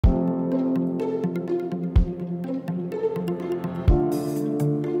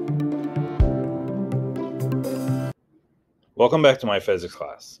Welcome back to my physics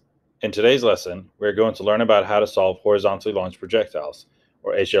class. In today's lesson, we're going to learn about how to solve horizontally launched projectiles,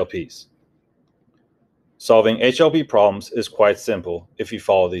 or HLPs. Solving HLP problems is quite simple if you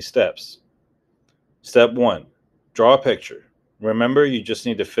follow these steps. Step 1. Draw a picture. Remember, you just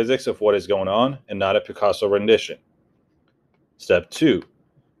need the physics of what is going on and not a Picasso rendition. Step 2.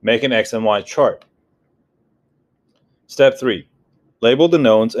 Make an X and Y chart. Step 3. Label the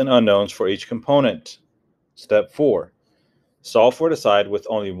knowns and unknowns for each component. Step 4. Solve for the side with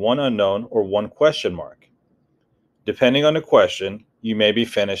only one unknown or one question mark. Depending on the question, you may be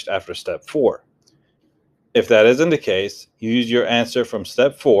finished after step 4. If that isn't the case, use your answer from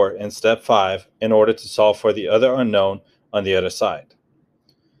step 4 and step 5 in order to solve for the other unknown on the other side.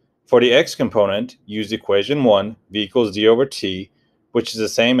 For the x component, use equation 1, v equals d over t, which is the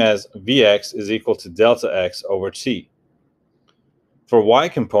same as vx is equal to delta x over t. For y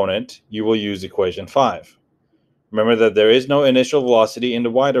component, you will use equation 5. Remember that there is no initial velocity in the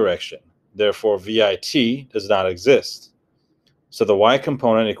y direction, therefore vit does not exist. So the y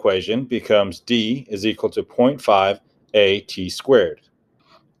component equation becomes d is equal to 0.5 at squared.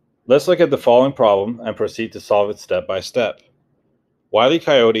 Let's look at the following problem and proceed to solve it step by step. Wile E.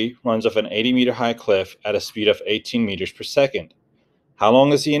 Coyote runs off an 80-meter high cliff at a speed of 18 meters per second. How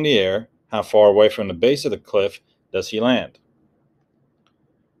long is he in the air? How far away from the base of the cliff does he land?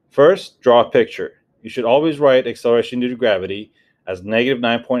 First, draw a picture. You should always write acceleration due to gravity as negative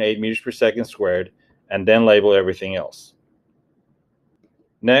 9.8 meters per second squared and then label everything else.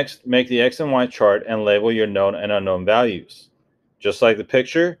 Next, make the x and y chart and label your known and unknown values. Just like the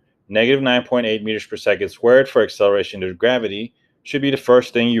picture, negative 9.8 meters per second squared for acceleration due to gravity should be the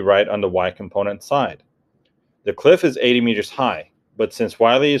first thing you write on the y component side. The cliff is 80 meters high, but since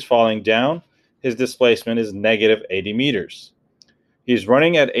Wile E. is falling down, his displacement is negative 80 meters. He is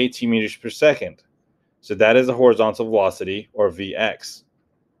running at 18 meters per second. So that is the horizontal velocity, or Vx.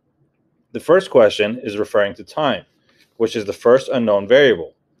 The first question is referring to time, which is the first unknown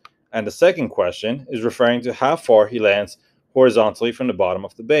variable. And the second question is referring to how far he lands horizontally from the bottom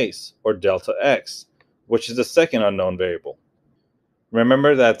of the base, or delta x, which is the second unknown variable.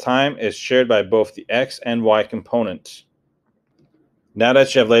 Remember that time is shared by both the x and y component. Now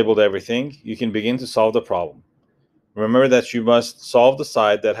that you have labeled everything, you can begin to solve the problem. Remember that you must solve the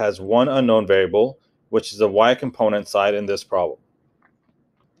side that has one unknown variable, which is the y component side in this problem.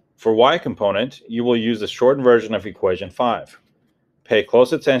 For y component, you will use the shortened version of equation 5. Pay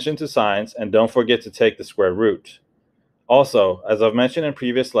close attention to signs and don't forget to take the square root. Also, as I've mentioned in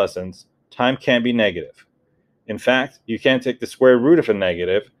previous lessons, time can be negative. In fact, you can take the square root of a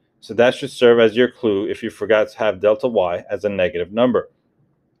negative, so that should serve as your clue if you forgot to have delta y as a negative number.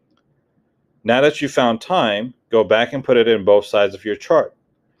 Now that you found time, go back and put it in both sides of your chart.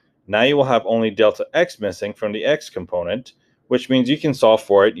 Now you will have only delta x missing from the x component, which means you can solve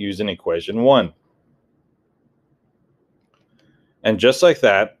for it using equation 1. And just like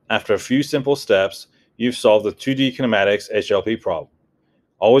that, after a few simple steps, you've solved the 2D Kinematics HLP problem.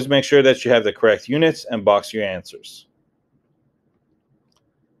 Always make sure that you have the correct units and box your answers.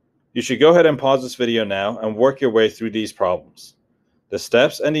 You should go ahead and pause this video now and work your way through these problems. The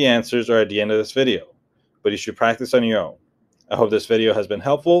steps and the answers are at the end of this video, but you should practice on your own. I hope this video has been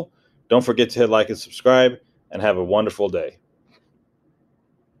helpful. Don't forget to hit like and subscribe, and have a wonderful day.